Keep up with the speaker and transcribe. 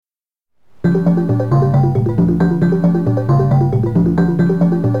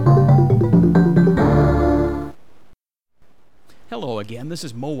again, this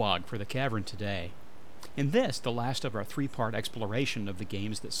is Mowog for the Cavern today. In this, the last of our three-part exploration of the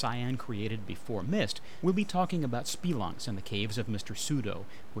games that Cyan created before Myst, we'll be talking about Spelunx and the Caves of Mr. Pseudo,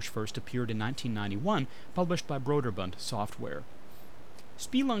 which first appeared in 1991, published by Broderbund Software.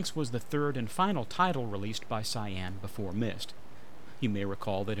 Spelunx was the third and final title released by Cyan before Myst. You may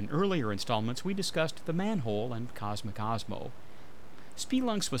recall that in earlier installments we discussed The Manhole and Cosmic Osmo.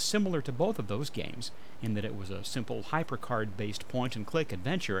 Spelunx was similar to both of those games, in that it was a simple hypercard-based point-and-click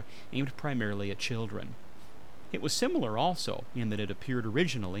adventure aimed primarily at children. It was similar also, in that it appeared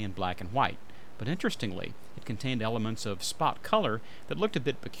originally in black and white, but interestingly, it contained elements of spot color that looked a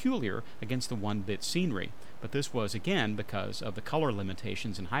bit peculiar against the 1-bit scenery, but this was again because of the color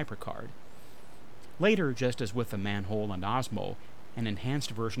limitations in hypercard. Later, just as with The Manhole and Osmo, an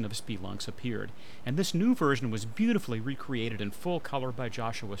enhanced version of Spelunx appeared, and this new version was beautifully recreated in full color by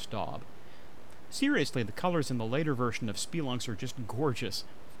Joshua Staub. Seriously, the colors in the later version of Spelunx are just gorgeous,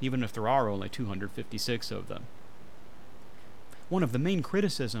 even if there are only 256 of them. One of the main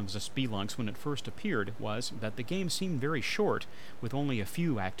criticisms of Spelunx when it first appeared was that the game seemed very short, with only a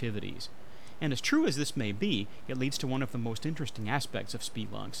few activities. And as true as this may be, it leads to one of the most interesting aspects of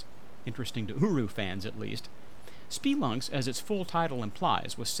Spelunx. Interesting to Uru fans, at least. Spelunx, as its full title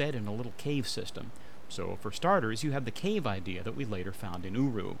implies, was set in a little cave system. So, for starters, you have the cave idea that we later found in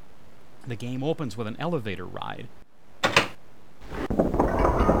Uru. The game opens with an elevator ride.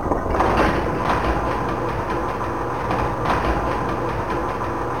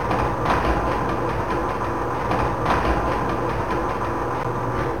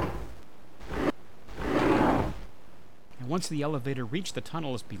 And once the elevator reached the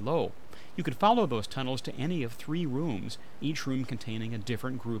tunnels below, you could follow those tunnels to any of 3 rooms, each room containing a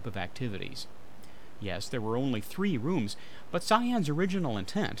different group of activities. Yes, there were only 3 rooms, but Cyan's original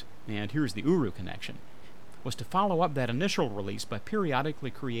intent, and here's the Uru connection, was to follow up that initial release by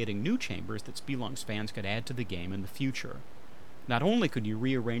periodically creating new chambers that Spelunx fans could add to the game in the future. Not only could you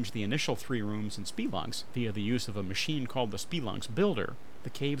rearrange the initial 3 rooms in Spelunx via the use of a machine called the Spelunx Builder, the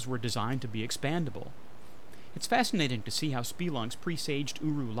caves were designed to be expandable. It's fascinating to see how Spelunx presaged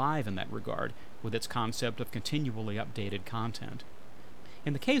Uru Live in that regard, with its concept of continually updated content.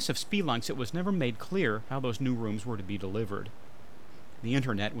 In the case of Spelunx, it was never made clear how those new rooms were to be delivered. The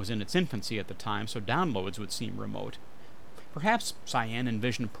internet was in its infancy at the time, so downloads would seem remote. Perhaps Cyan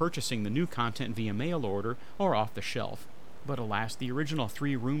envisioned purchasing the new content via mail order or off the shelf, but alas, the original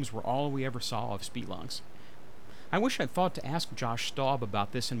 3 rooms were all we ever saw of Spelunx. I wish I'd thought to ask Josh Staub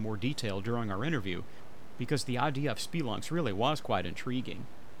about this in more detail during our interview, because the idea of Spelunx really was quite intriguing.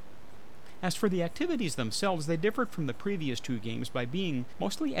 As for the activities themselves, they differed from the previous 2 games by being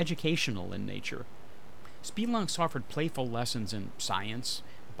mostly educational in nature. Spelunx offered playful lessons in science,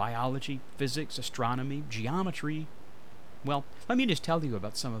 biology, physics, astronomy, geometry. Well, let me just tell you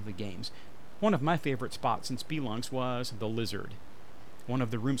about some of the games. One of my favorite spots in Spelunx was the lizard. One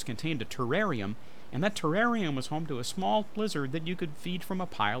of the rooms contained a terrarium, and that terrarium was home to a small lizard that you could feed from a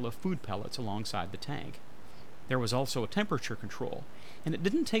pile of food pellets alongside the tank. There was also a temperature control, and it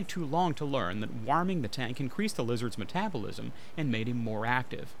didn't take too long to learn that warming the tank increased the lizard's metabolism and made him more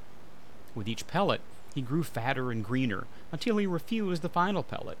active. With each pellet, he grew fatter and greener, until he refused the final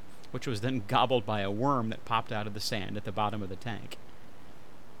pellet, which was then gobbled by a worm that popped out of the sand at the bottom of the tank.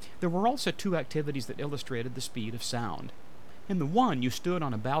 There were also 2 activities that illustrated the speed of sound. In the one, you stood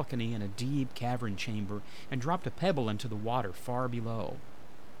on a balcony in a deep cavern chamber and dropped a pebble into the water far below.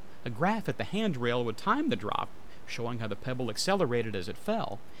 A graph at the handrail would time the drop, showing how the pebble accelerated as it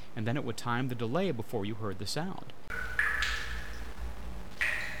fell, and then it would time the delay before you heard the sound.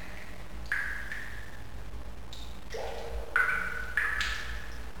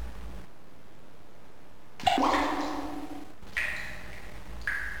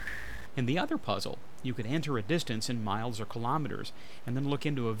 In the other puzzle, you could enter a distance in miles or kilometers, and then look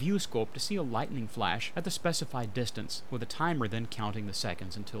into a view scope to see a lightning flash at the specified distance, with a timer then counting the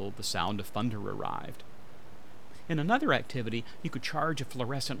seconds until the sound of thunder arrived. In another activity, you could charge a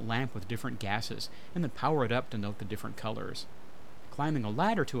fluorescent lamp with different gases, and then power it up to note the different colors. Climbing a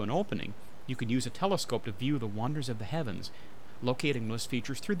ladder to an opening, you could use a telescope to view the wonders of the heavens, locating those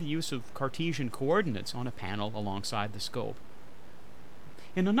features through the use of Cartesian coordinates on a panel alongside the scope.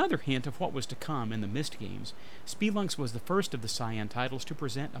 In another hint of what was to come in the Myst games, Spelunx was the first of the Cyan titles to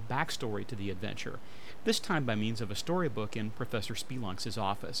present a backstory to the adventure, this time by means of a storybook in Professor Spelunx's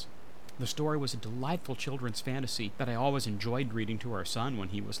office. The story was a delightful children's fantasy that I always enjoyed reading to our son when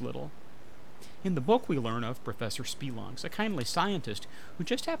he was little. In the book we learn of Professor Spelunx, a kindly scientist who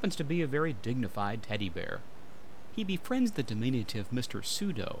just happens to be a very dignified teddy bear. He befriends the diminutive Mr.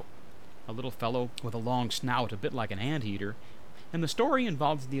 Pseudo, a little fellow with a long snout a bit like an anteater, And the story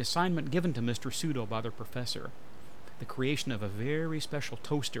involves the assignment given to Mr. Pseudo by the professor, the creation of a very special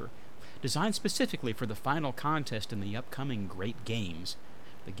toaster designed specifically for the final contest in the upcoming Great Games,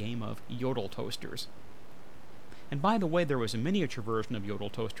 the game of Yodel Toasters. And by the way, there was a miniature version of Yodel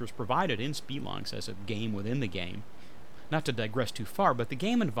Toasters provided in Spelunx as a game within the game. Not to digress too far, but the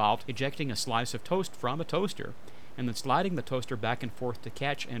game involved ejecting a slice of toast from a toaster, and then sliding the toaster back and forth to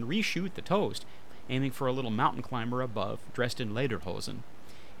catch and reshoot the toast, aiming for a little mountain climber above, dressed in lederhosen.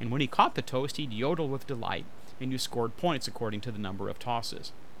 And when he caught the toast, he'd yodel with delight, and you scored points according to the number of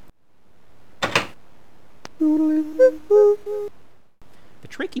tosses. The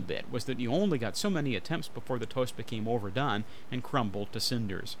tricky bit was that you only got so many attempts before the toast became overdone and crumbled to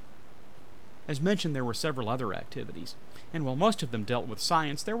cinders. As mentioned, there were several other activities, and while most of them dealt with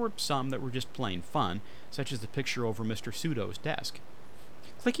science, there were some that were just plain fun, such as the picture over Mr. Pseudo's desk.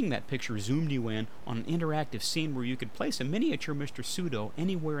 Clicking that picture zoomed you in on an interactive scene where you could place a miniature Mr. Pseudo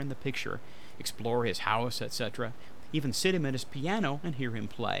anywhere in the picture, explore his house, etc., even sit him at his piano and hear him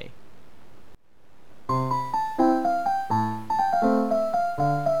play.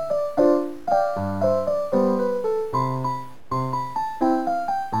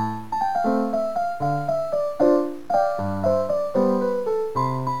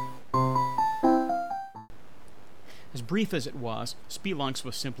 As brief as it was, Spelunx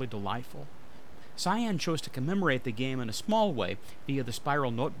was simply delightful. Cyan chose to commemorate the game in a small way via the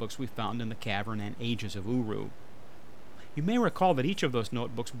spiral notebooks we found in the cavern and Ages of Uru. You may recall that each of those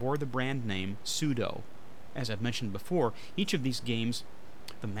notebooks bore the brand name Pseudo. As I've mentioned before, each of these games,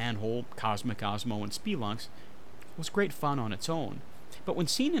 the Manhole, Cosmic Osmo, and Spelunx, was great fun on its own. But when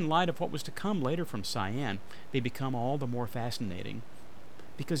seen in light of what was to come later from Cyan, they become all the more fascinating,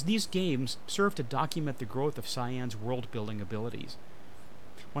 because these games serve to document the growth of Cyan's world-building abilities.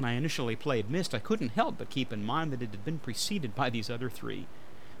 When I initially played Myst, I couldn't help but keep in mind that it had been preceded by these other three.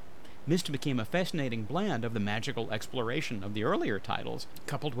 Myst became a fascinating blend of the magical exploration of the earlier titles,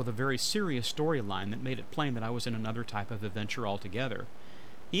 coupled with a very serious storyline that made it plain that I was in another type of adventure altogether,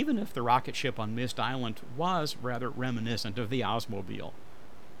 even if the rocket ship on Myst Island was rather reminiscent of the Osmobile.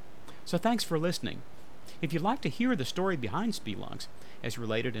 So thanks for listening. If you'd like to hear the story behind Spelunx, as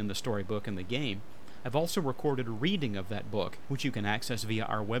related in the storybook and the game, I've also recorded a reading of that book, which you can access via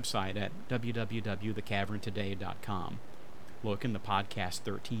our website at www.thecaverntoday.com. Look in the Podcast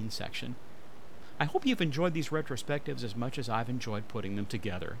 13 section. I hope you've enjoyed these retrospectives as much as I've enjoyed putting them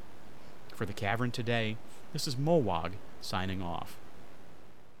together. For The Cavern Today, this is Mowog, signing off.